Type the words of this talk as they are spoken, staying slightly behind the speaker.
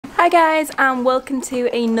Hi guys, and welcome to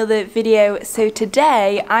another video. So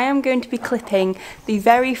today I am going to be clipping the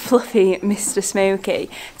very fluffy Mr.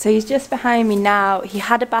 Smokey. So he's just behind me now. He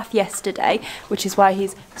had a bath yesterday, which is why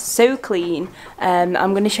he's so clean.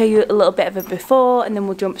 I'm going to show you a little bit of a before and then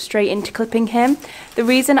we'll jump straight into clipping him. The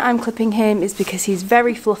reason I'm clipping him is because he's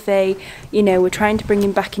very fluffy. You know, we're trying to bring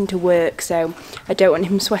him back into work, so I don't want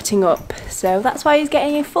him sweating up. So that's why he's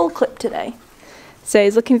getting a full clip today. So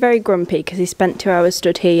he's looking very grumpy because he spent 2 hours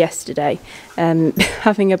stood here yesterday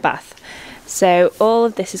having a bath. So all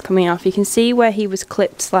of this is coming off. You can see where he was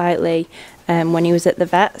clipped slightly when he was at the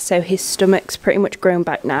vet. So his stomach's pretty much grown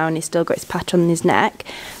back now and he's still got his patch on his neck.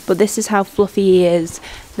 But this is how fluffy he is.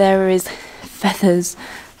 There are his feathers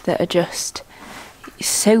that are just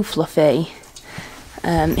so fluffy.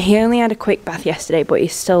 He only had a quick bath yesterday, but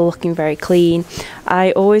he's still looking very clean.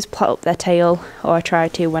 I always plait up their tail, or I try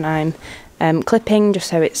to when I'm clipping, just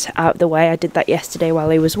so it's out of the way. I did that yesterday while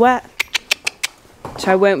he was wet,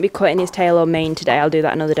 so I won't be cutting his tail or mane today. I'll do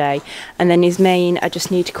that another day. And then his mane, I just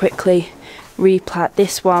need to quickly replait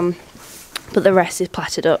this one, but the rest is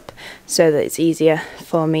plaited up so that it's easier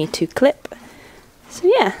for me to clip.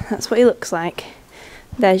 So yeah, that's what he looks like.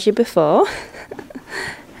 There's your before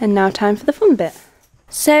and now time for the fun bit.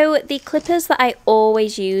 So the clippers that I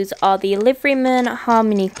always use are the Liveryman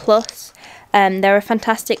Harmony Plus. They're a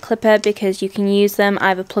fantastic clipper because you can use them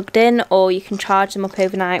either plugged in or you can charge them up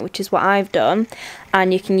overnight, which is what I've done,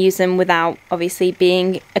 and you can use them without obviously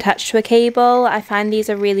being attached to a cable. I find these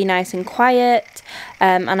are really nice and quiet,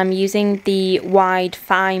 and I'm using the wide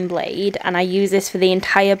fine blade, and I use this for the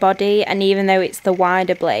entire body, and even though it's the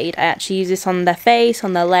wider blade, I actually use this on their face,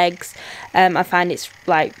 on their legs. I find it's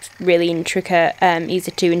like really intricate,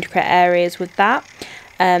 easy to do intricate areas with that.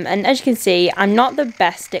 And as you can see, I'm not the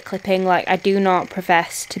best at clipping. Like, I do not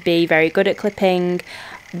profess to be very good at clipping.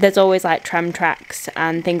 There's always like tram tracks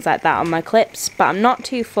and things like that on my clips, but I'm not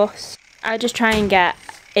too fussed. I just try and get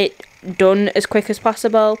it done as quick as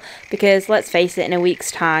possible because let's face it, in a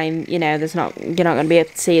week's time, you know, you're not going to be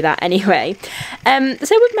able to see that anyway. So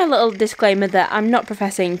with my little disclaimer that I'm not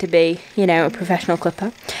professing to be, you know, a professional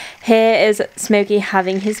clipper, here is Smokey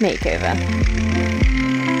having his makeover.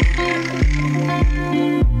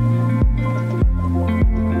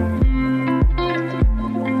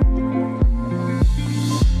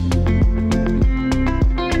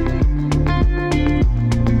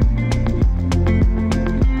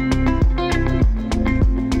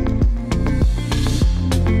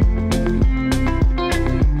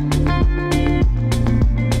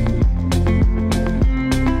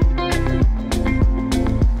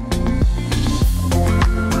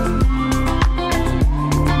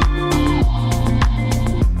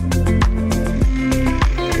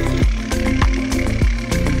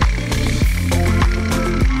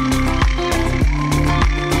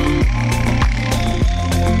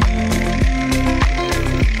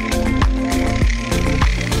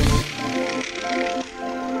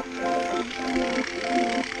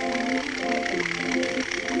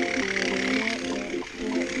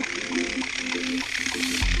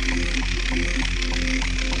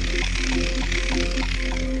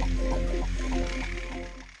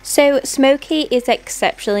 So Smokey is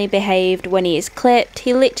exceptionally behaved when he is clipped.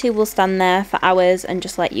 He literally will stand there for hours and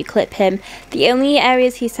just let you clip him. The only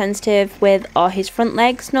areas he's sensitive with are his front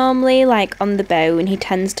legs normally, like on the bone. He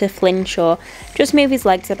tends to flinch or just move his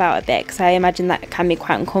legs about a bit because I imagine that can be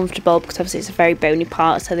quite uncomfortable because obviously it's a very bony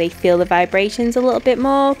part, so they feel the vibrations a little bit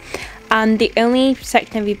more. And the only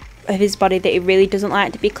section of his body that he really doesn't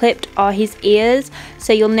like to be clipped are his ears.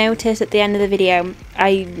 So you'll notice at the end of the video,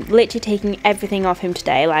 I'm literally taking everything off him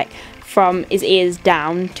today, like from his ears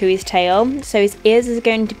down to his tail. So his ears is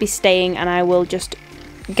going to be staying, and I will just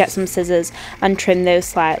get some scissors and trim those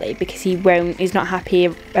slightly because he's not happy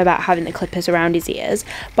about having the clippers around his ears.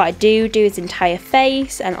 But I do his entire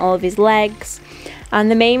face and all of his legs. And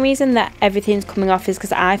the main reason that everything's coming off is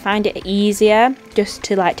because I find it easier just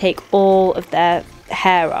to like take all of their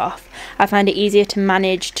hair off. I find it easier to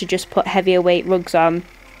manage to just put heavier weight rugs on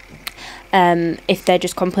if they're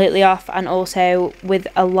just completely off. And also with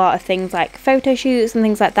a lot of things like photo shoots and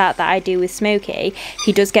things like that I do with Smokey,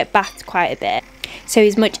 he does get bathed quite a bit, so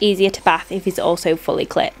he's much easier to bath if he's also fully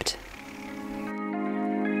clipped.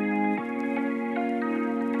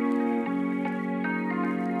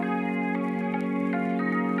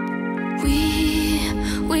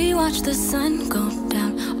 We watch the sun go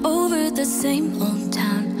down over the same old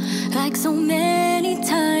town, like so many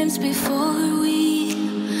times before. We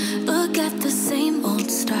look at the same old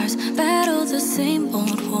stars, battle the same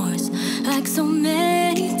old wars, like so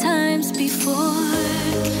many times before.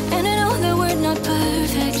 And I know that we're not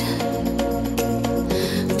perfect,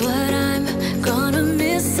 but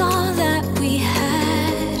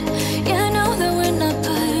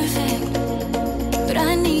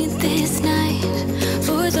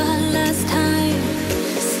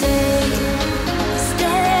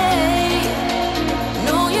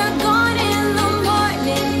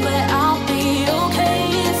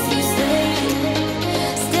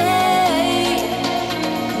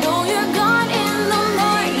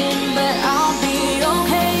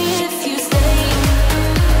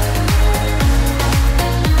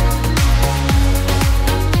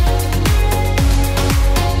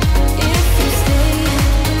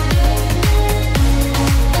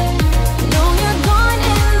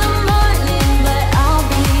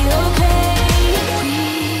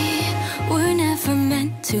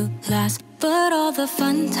the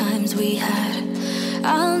fun times we had.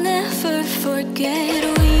 I'll never forget.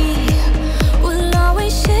 We will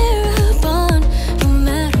always share a bond, no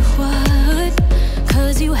matter what.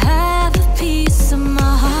 'Cause you have a piece of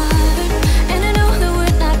my heart. And I know that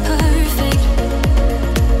we're not perfect,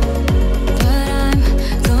 but I'm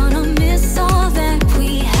gonna miss all that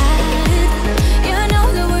we had. Yeah, I know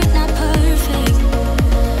that we're not perfect,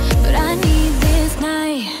 but I need this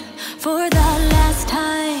night for the last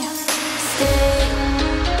time. Stay,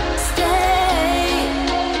 stay.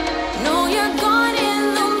 No, you're gone in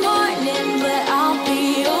the morning, but I'll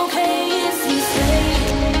be okay if you stay.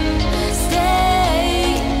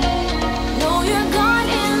 Stay. No, you're gone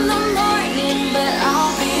in the morning, but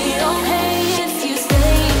I'll be okay if you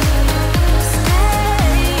stay.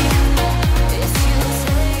 Stay. If you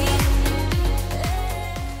stay.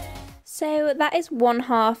 So that is one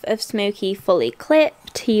half of Smokey fully clipped.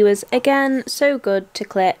 He was again so good to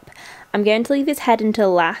clip. I'm going to leave his head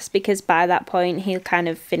until last because by that point he kind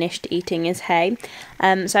of finished eating his hay.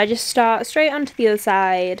 So I just start straight onto the other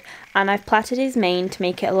side, and I've plaited his mane to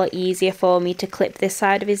make it a lot easier for me to clip this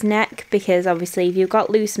side of his neck, because obviously if you've got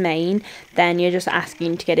loose mane then you're just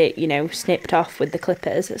asking to get it, you know, snipped off with the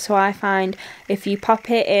clippers. So I find if you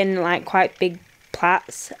pop it in like quite big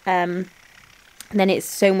plaits, then it's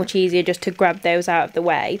so much easier just to grab those out of the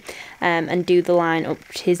way and do the line up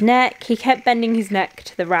to his neck. He kept bending his neck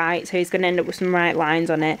to the right, so he's going to end up with some right lines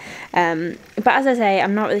on it. But as I say,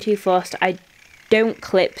 I'm not really too fussed. I don't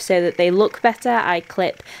clip so that they look better. I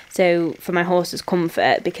clip so for my horse's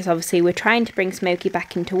comfort, because obviously we're trying to bring Smokey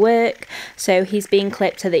back into work, so he's being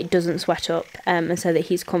clipped so that he doesn't sweat up and so that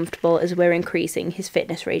he's comfortable as we're increasing his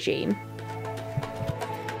fitness regime.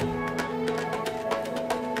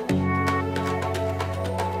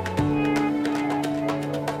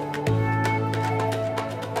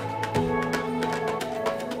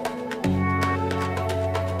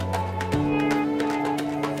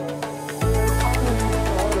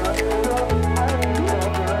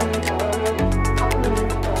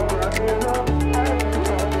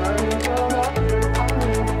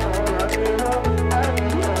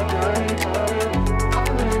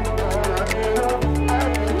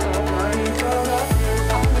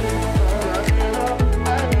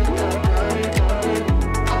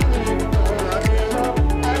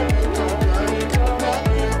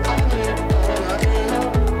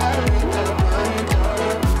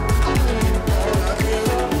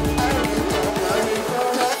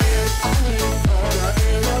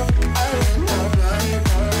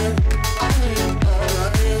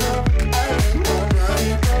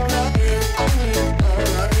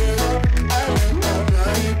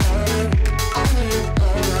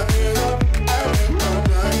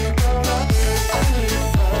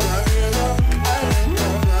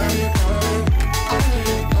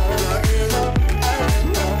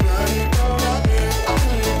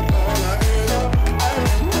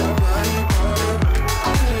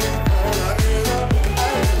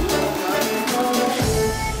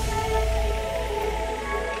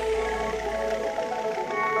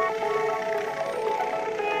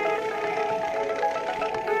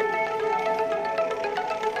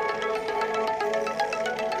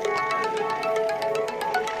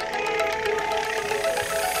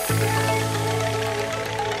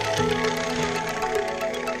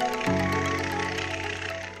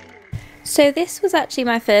 So this was actually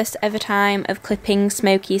my first ever time of clipping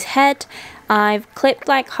Smokey's head. I've clipped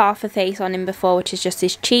like half a face on him before, which is just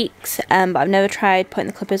his cheeks, but I've never tried putting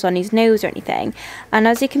the clippers on his nose or anything. And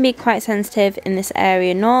as he can be quite sensitive in this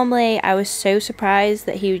area normally, I was so surprised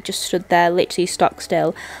that he just stood there literally stock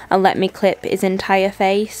still and let me clip his entire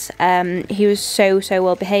face. He was so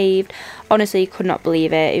well behaved. Honestly, could not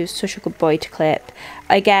believe it. He was such a good boy to clip.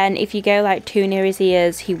 Again, if you go like too near his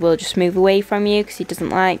ears, he will just move away from you because he doesn't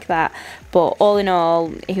like that. But all in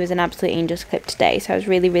all, he was an absolute angel to clip today, so I was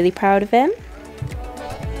really proud of him.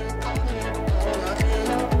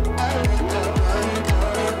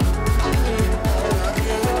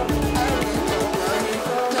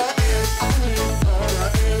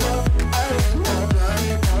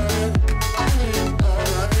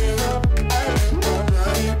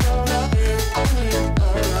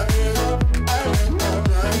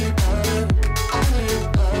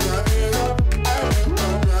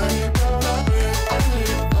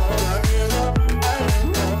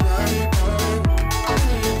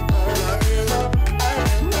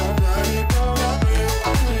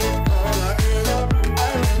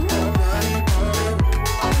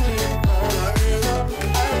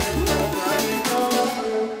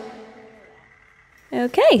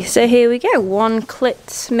 Okay, so here we go, one clipped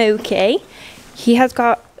Smokey. He has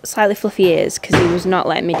got slightly fluffy ears because he was not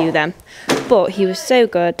letting me do them. But he was so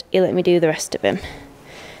good, he let me do the rest of him.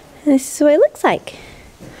 And this is what it looks like.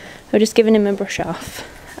 I've just given him a brush off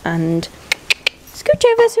and scooch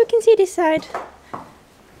over so we can see this side.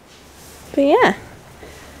 But yeah,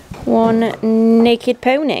 one naked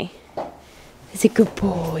pony. He's a good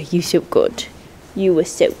boy. You so good. You were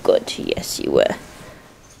so good. Yes, you were.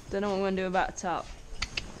 Don't know what I'm going to do about the top.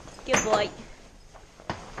 Good boy.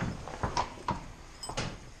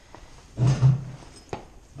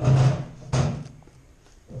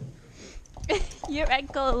 Your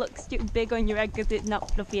egg colour looks too big on your egg because it's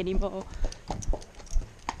not fluffy anymore.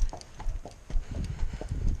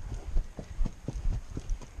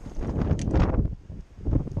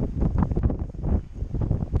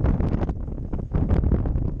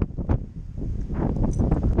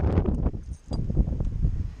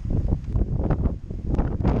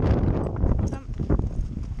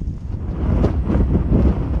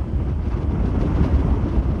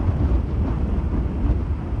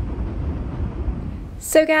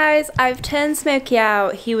 So guys, I've turned Smokey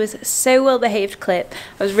out. He was so well behaved clip.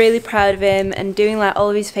 I was really proud of him and doing like all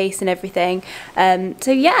of his face and everything.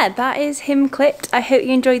 So yeah, that is him clipped. I hope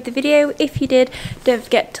you enjoyed the video. If you did, don't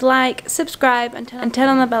forget to like, subscribe and turn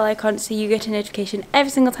on the bell icon so you get a notification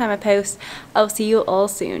every single time I post. I'll see you all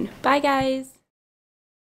soon. Bye guys.